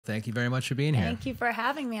Thank you very much for being here. Thank you for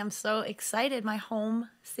having me. I'm so excited. My home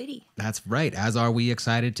city. That's right. As are we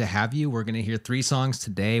excited to have you. We're going to hear 3 songs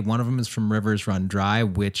today. One of them is from Rivers Run Dry,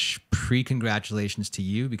 which pre-congratulations to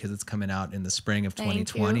you because it's coming out in the spring of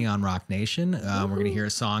 2020 on Rock Nation. We're going to hear a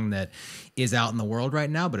song that is out in the world right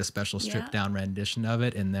now, but a special stripped down rendition of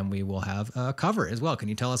it. And then we will have a cover as well. Can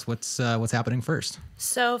you tell us what's happening first?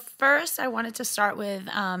 So first I wanted to start with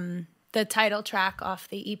the title track off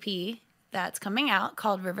the EP that's coming out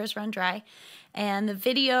called Rivers Run Dry. And the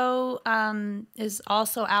video is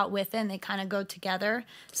also out with it, and they kind of go together.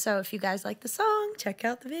 So if you guys like the song, check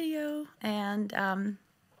out the video. And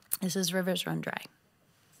this is Rivers Run Dry.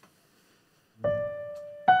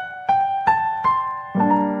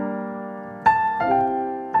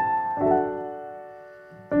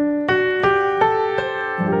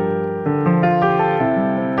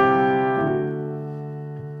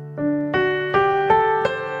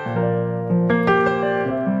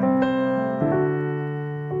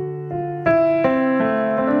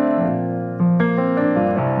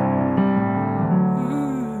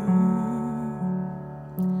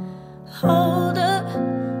 Hold up,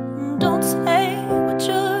 don't say what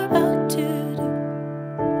you're about to do.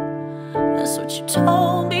 That's what you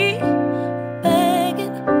told me,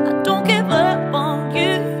 begging I don't give up on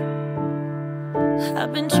you.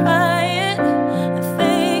 I've been trying and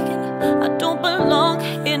faking, I don't belong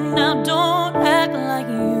here now. Don't act like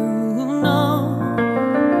you know.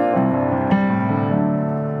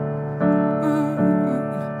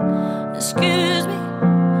 Excuse me,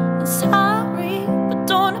 I'm sorry, but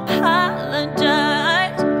don't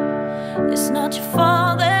apologize. It's not your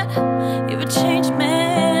fault that you're a changed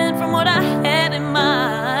man from what I had in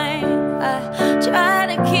mind. I try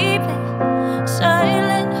to keep it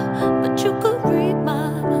silent, but you could read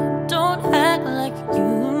my mind. Don't act like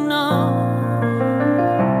you know.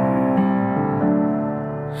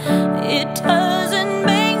 It doesn't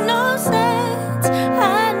make no sense.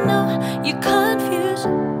 I know you're confused,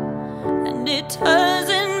 and it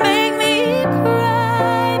doesn't make me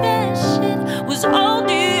cry. That shit was old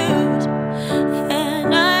news,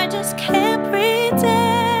 and I just can't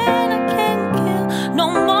pretend. I can't kill no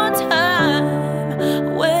more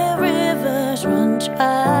time where rivers run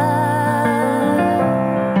dry.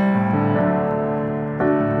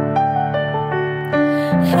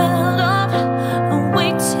 Held off and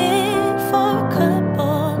waited for a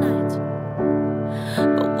couple nights,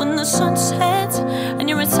 but when the sun sets and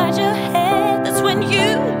you're inside your head, that's when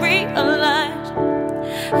you realize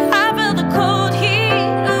I felt the cold heat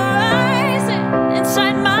rising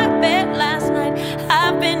inside my bed last night.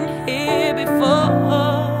 I've been here before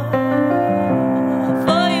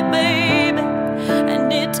for you, baby,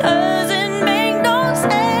 and it doesn't make no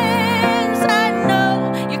sense. I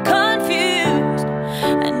know you're confused,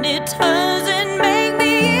 and it doesn't make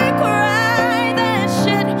me cry. That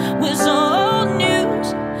shit was old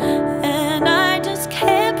news, and I just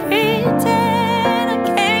can't pretend. I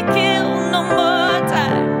can't kill no more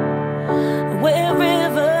time where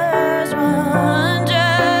rivers run dry.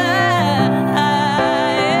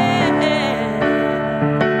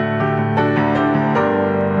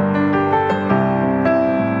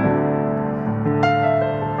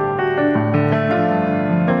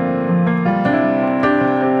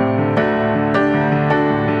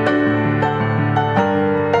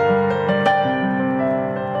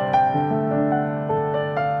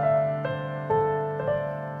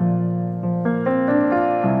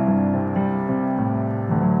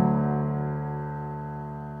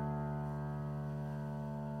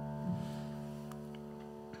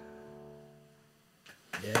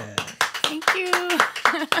 Yeah. Thank you.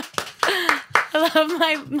 I love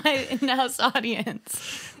my in-house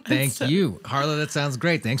audience. Thank you. Harloe, that sounds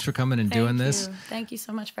great. Thanks for coming and doing this. Thank you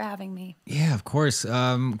so much for having me. Yeah, of course.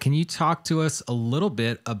 Can you talk to us a little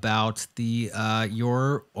bit about the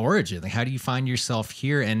your origin? Like, how do you find yourself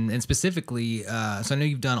here? And specifically, so I know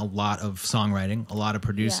you've done a lot of songwriting, a lot of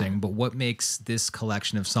producing, but what makes this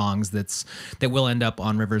collection of songs that will end up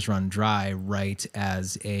on Rivers Run Dry right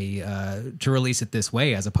as a to release it this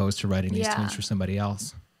way as opposed to writing these tunes for somebody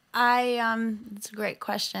else? It's a great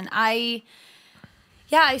question. I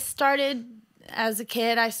started as a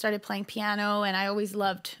kid. I started playing piano, and I always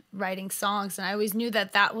loved writing songs, and I always knew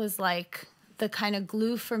that that was like the kind of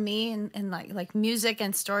glue for me, and like music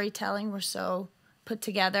and storytelling were so put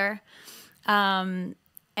together. And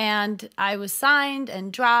I was signed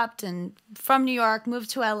and dropped, and from New York, moved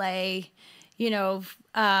to LA.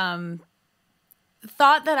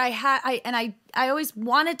 Thought that I always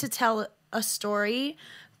wanted to tell a story,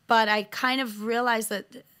 but I kind of realized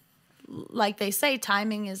that like they say,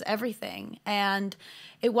 timing is everything. And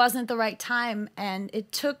it wasn't the right time. And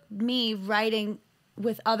it took me writing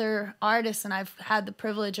with other artists, and I've had the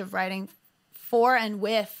privilege of writing for and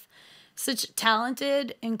with such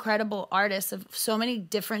talented, incredible artists of so many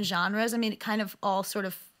different genres. I mean, it kind of all sort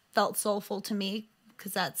of felt soulful to me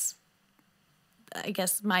because that's, I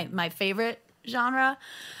guess, my favorite genre.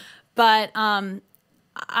 But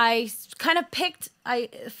I kind of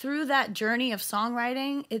through that journey of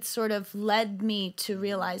songwriting, it sort of led me to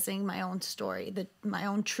realizing my own story, my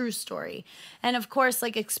own true story. And of course,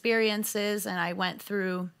 like experiences, and I went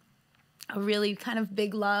through a really kind of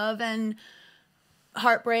big love and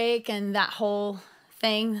heartbreak and that whole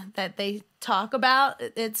thing that they talk about.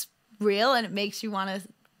 It's real and it makes you want to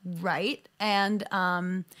write. And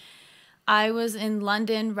I was in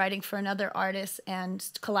London writing for another artist and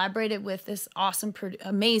collaborated with this awesome,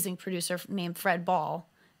 amazing producer named Fred Ball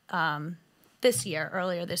earlier this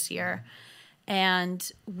year.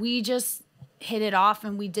 And we just hit it off,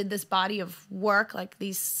 and we did this body of work, like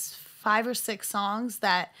these 5 or 6 songs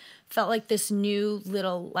that felt like this new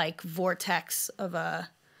little like vortex of a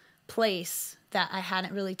place that I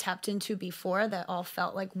hadn't really tapped into before, that all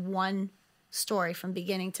felt like one story from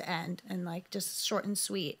beginning to end, and like just short and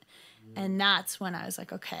sweet. And that's when I was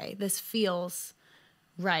like, okay, this feels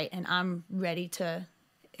right, and I'm ready to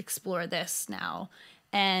explore this now.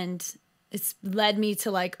 And it's led me to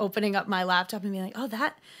like opening up my laptop and being like, oh,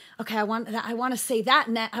 okay, I want to say that,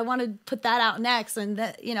 I want to put that out next. And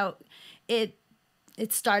that, you know, it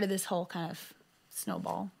started this whole kind of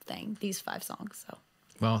snowball thing, these 5 songs. So.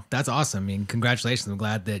 Well, that's awesome. I mean, congratulations. I'm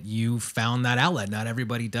glad that you found that outlet. Not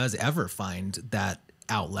everybody does ever find that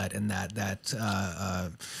outlet and that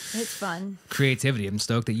it's fun creativity. I'm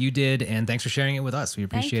stoked that you did, and thanks for sharing it with us. We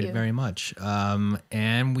appreciate it very much.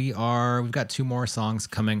 And we've got 2 more songs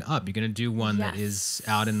coming up. You're gonna do one that is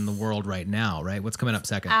out in the world right now, right? What's coming up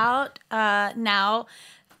second? Out now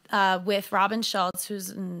with Robin Schultz, who's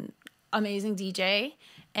an amazing DJ,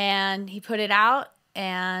 and he put it out,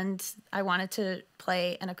 and I wanted to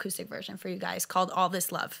play an acoustic version for you guys called All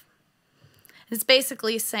This Love. It's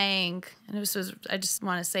basically saying, and I just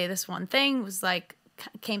want to say this one thing, was like,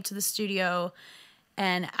 came to the studio,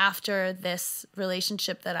 and after this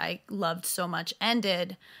relationship that I loved so much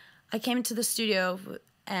ended, I came into the studio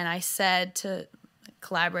and I said to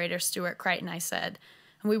collaborator Stuart Crichton, I said,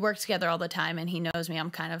 and we work together all the time, and he knows me, I'm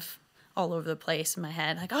kind of all over the place in my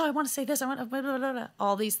head, like, oh, I want to say this, I want to blah, blah, blah, blah,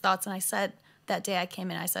 all these thoughts. And I said, that day I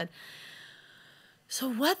came in, I said, so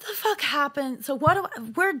what the fuck happened? So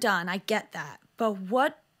we're done. I get that. But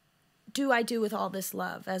what do I do with all this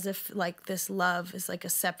love? As if like this love is like a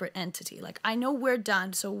separate entity. Like, I know we're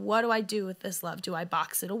done. So what do I do with this love? Do I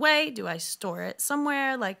box it away? Do I store it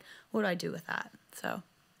somewhere? Like, what do I do with that? So.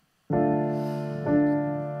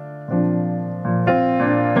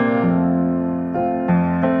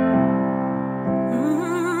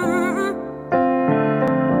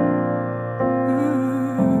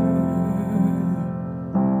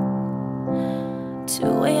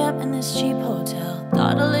 Cheap hotel,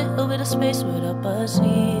 thought a little bit of space would help us see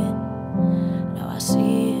it. Now I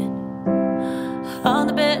see it on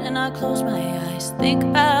the bed, and I close my eyes, think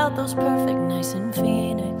about those perfect nights in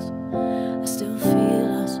Phoenix. I still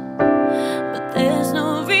feel us, but there's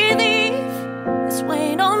no relief. It's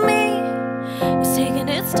weighing on me, it's taking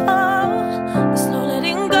its toll. The slow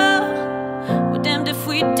letting go. We're damned if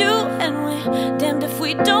we do, and we're damned if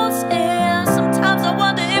we don't. And sometimes I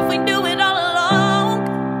wonder if we do it all along.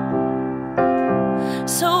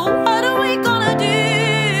 So what are we gonna do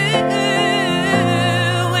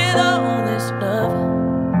with all this love?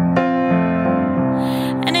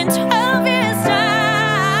 And in 12 years'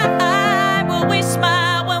 time, will we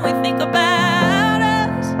smile when we think about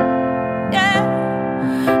us? Yeah.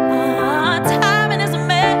 Timing is a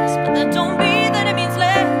mess, but that don't mean that it means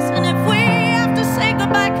less. And if we have to say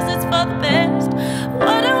goodbye 'cause it's for the best,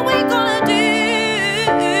 what are we gonna do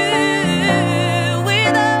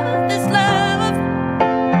with all this love?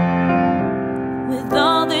 With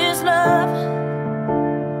all this love,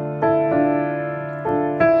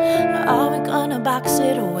 are we gonna box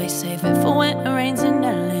it away, save it for when it rains in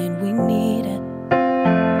LA and we need it?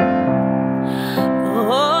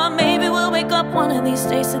 Or maybe we'll wake up one of these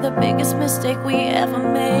days to the biggest mistake we ever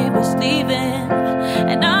made was leaving.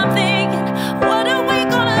 And I'm thinking, what are we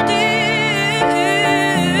gonna do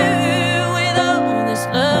with all this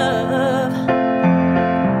love?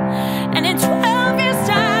 And in 12 years'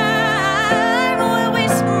 time, will we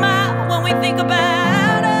smile when we think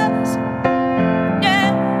about us?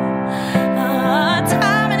 Yeah.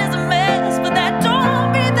 Timing is a mess, but that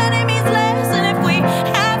don't mean that it means less. And if we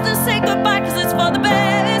have to say goodbye 'cause it's for the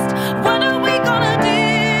best,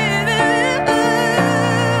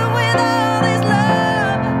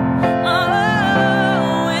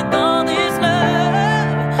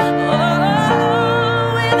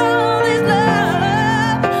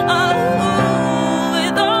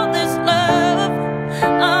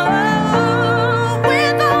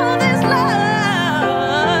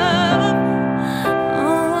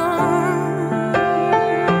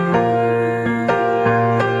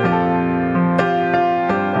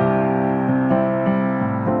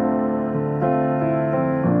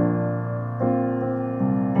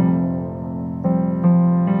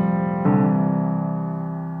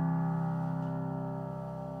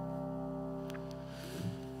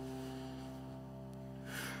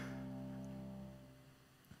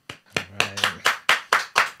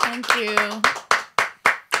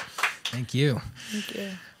 Thank you. Thank you.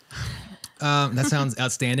 That sounds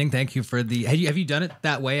outstanding. Thank you for the. Have you done it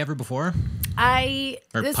that way ever before? This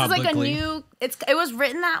is like a new. It was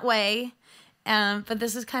written that way, but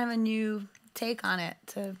this is kind of a new take on it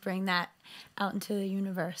to bring that out into the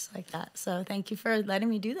universe like that. So thank you for letting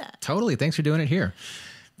me do that. Totally. Thanks for doing it here.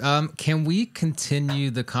 Can we continue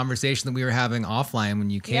the conversation that we were having offline when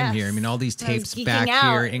you came here? I mean, all these tapes back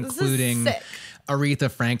here, including Aretha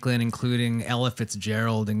Franklin, including Ella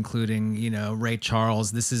Fitzgerald, including, Ray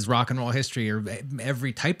Charles. This is rock and roll history, or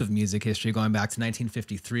every type of music history going back to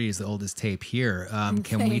 1953 is the oldest tape here.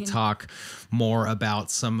 Can we talk more about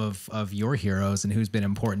some of your heroes and who's been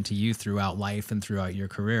important to you throughout life and throughout your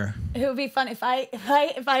career? It would be fun if I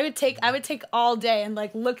would take all day and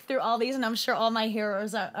like look through all these, and I'm sure all my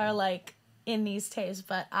heroes are like in these tapes.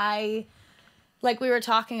 But like we were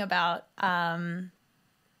talking about,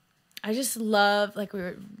 I just love, like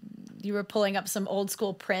you were pulling up some old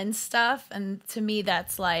school Prince stuff, and to me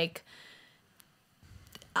that's like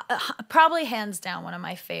probably hands down one of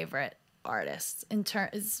my favorite artists in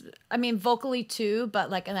terms. I mean, vocally too, but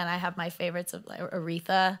like, and then I have my favorites of like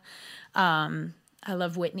Aretha. I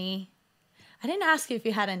love Whitney. I didn't ask you if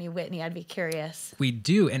you had any Whitney. I'd be curious. We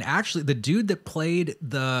do. And actually the dude that played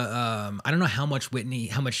the, I don't know how much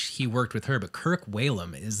he worked with her, but Kirk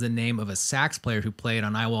Whalum is the name of a sax player who played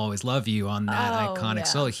on I Will Always Love You on that iconic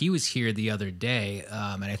solo. He was here the other day.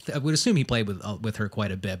 And I would assume he played with her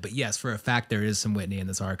quite a bit, but yes, for a fact, there is some Whitney in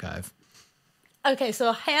this archive. Okay.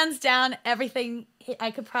 So hands down, everything,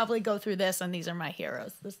 I could probably go through this, and these are my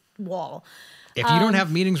heroes, this wall. If you don't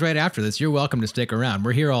have meetings right after this, you're welcome to stick around.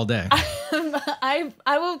 We're here all day. I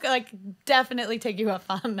will like definitely take you up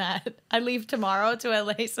on that. I leave tomorrow to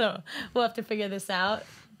LA, so we'll have to figure this out.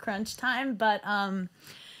 Crunch time. But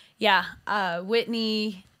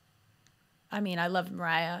Whitney. I mean, I loved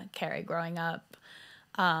Mariah Carey growing up.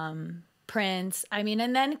 Prince. I mean,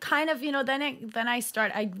 and then kind of, then I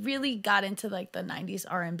really got into like the 90s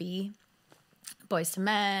R&B, Boyz II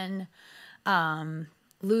Men,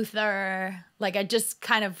 Luther. Like I just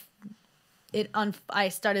kind of I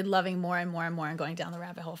started loving more and more and more, and going down the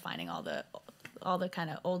rabbit hole, finding all the kind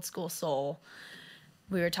of old school soul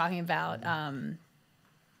we were talking about. I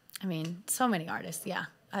mean, so many artists. Yeah.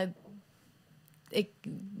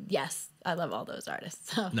 Yes, I love all those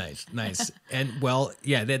artists. So. Nice. And well,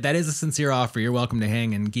 yeah, that is a sincere offer. You're welcome to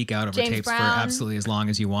hang and geek out over James tapes Brown. for absolutely as long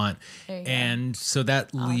as you want. And so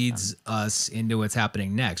that leads Awesome. us into what's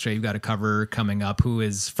happening next, right? You've got a cover coming up who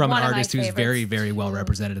is from One an of my artist who's very, favorites, very well too.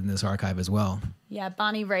 represented in this archive as well. Yeah,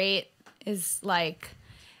 Bonnie Raitt is like,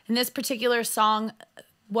 in this particular song,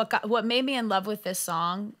 what made me in love with this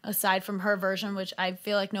song, aside from her version, which I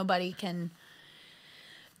feel like nobody can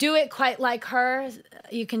do it quite like her.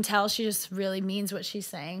 You can tell she just really means what she's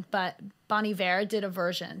saying. But Bonnie Vare did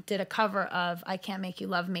a cover of I Can't Make You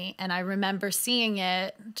Love Me. And I remember seeing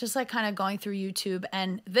it, just like kind of going through YouTube.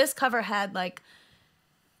 And this cover had like,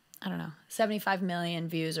 I don't know, 75 million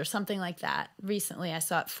views or something like that. Recently I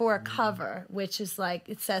saw it for a cover, which is like,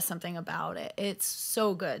 it says something about it. It's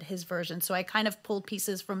so good, his version. So I kind of pulled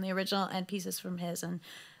pieces from the original and pieces from his, and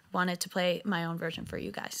wanted to play my own version for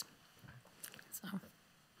you guys. So...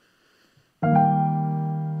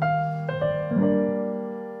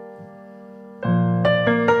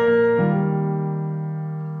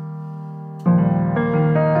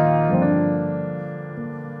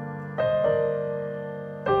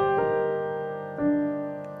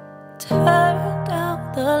 Turn down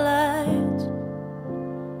the lights,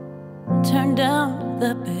 turn down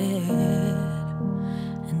the bed,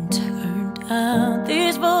 and turn down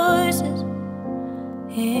these voices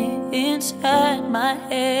inside my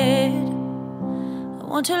head. I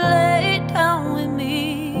want you to lay down with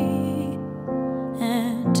me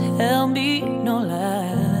and tell me no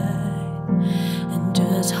lie, and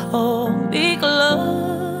just hold me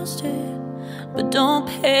close to you, but don't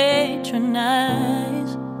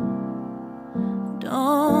patronize.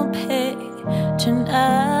 Don't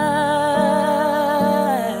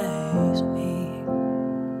patronize me,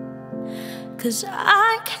 'cause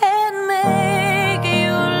I can't make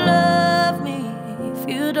you love me if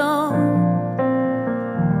you don't,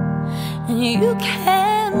 and you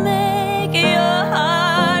can't make your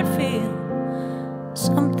heart feel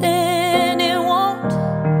something it won't.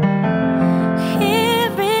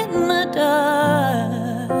 Here in the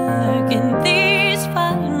dark, in these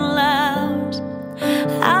final hours,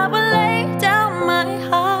 I will lay down my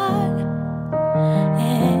heart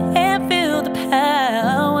and feel the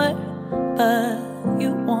power, but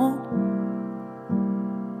you won't.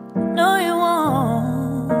 No, you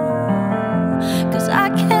won't. 'Cause I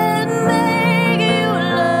can't make you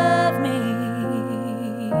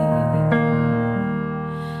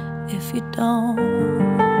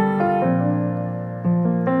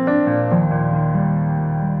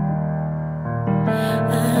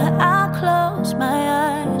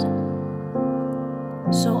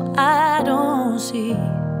I don't see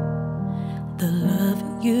the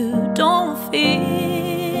love you don't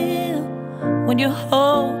feel when you're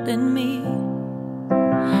holding me.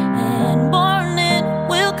 And morning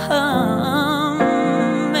will come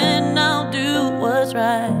and I'll do what's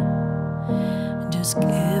right. Just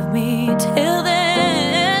give me till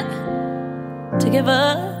then to give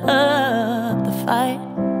up the fight.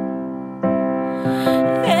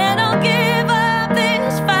 And I'll give up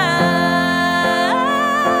this fight,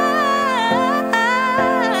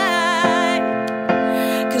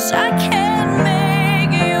 'cause I can't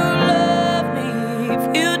make you love me if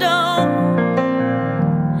you don't.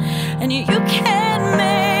 And you can't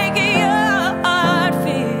make your heart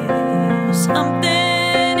feel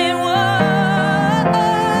something it won't.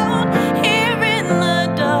 Here in the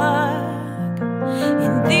dark,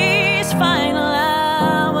 in these final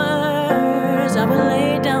hours, I will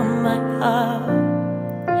lay down my heart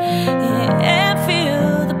and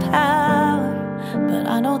feel the power. But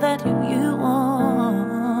I know that you won't,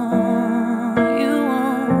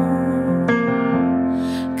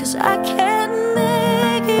 'cause I can't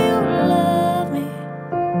make you love me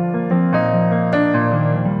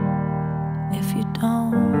if you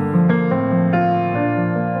don't.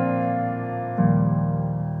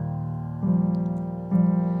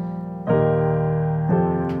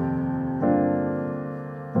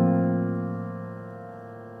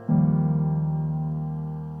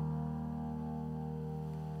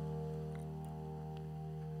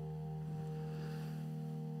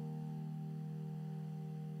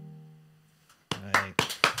 Right.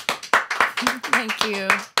 Thank you.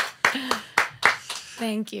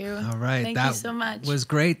 Thank you. All right. Thank that you so much. was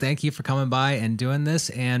great. Thank you for coming by and doing this,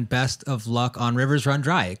 and best of luck on Rivers Run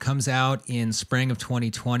Dry. It comes out in spring of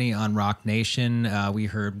 2020 on Rock Nation. We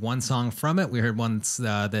heard one song from it. We heard one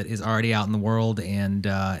that is already out in the world,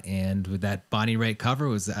 and with that Bonnie Raitt cover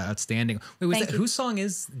was outstanding. Wait, was Thank that you. whose song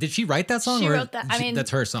is? Did she write that song? She or wrote that. I mean, that's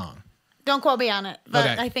her song. Don't quote me on it, but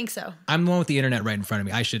Okay. I think so. I'm the one with the internet right in front of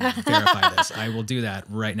me. I should verify this. I will do that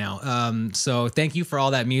right now. So thank you for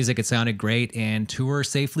all that music. It sounded great. And tour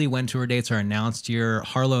safely when tour dates are announced. Your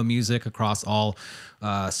HARLOE music across all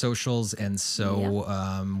socials. And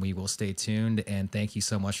so we will stay tuned. And thank you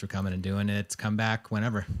so much for coming and doing it. Come back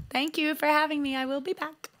whenever. Thank you for having me. I will be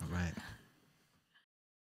back. All right.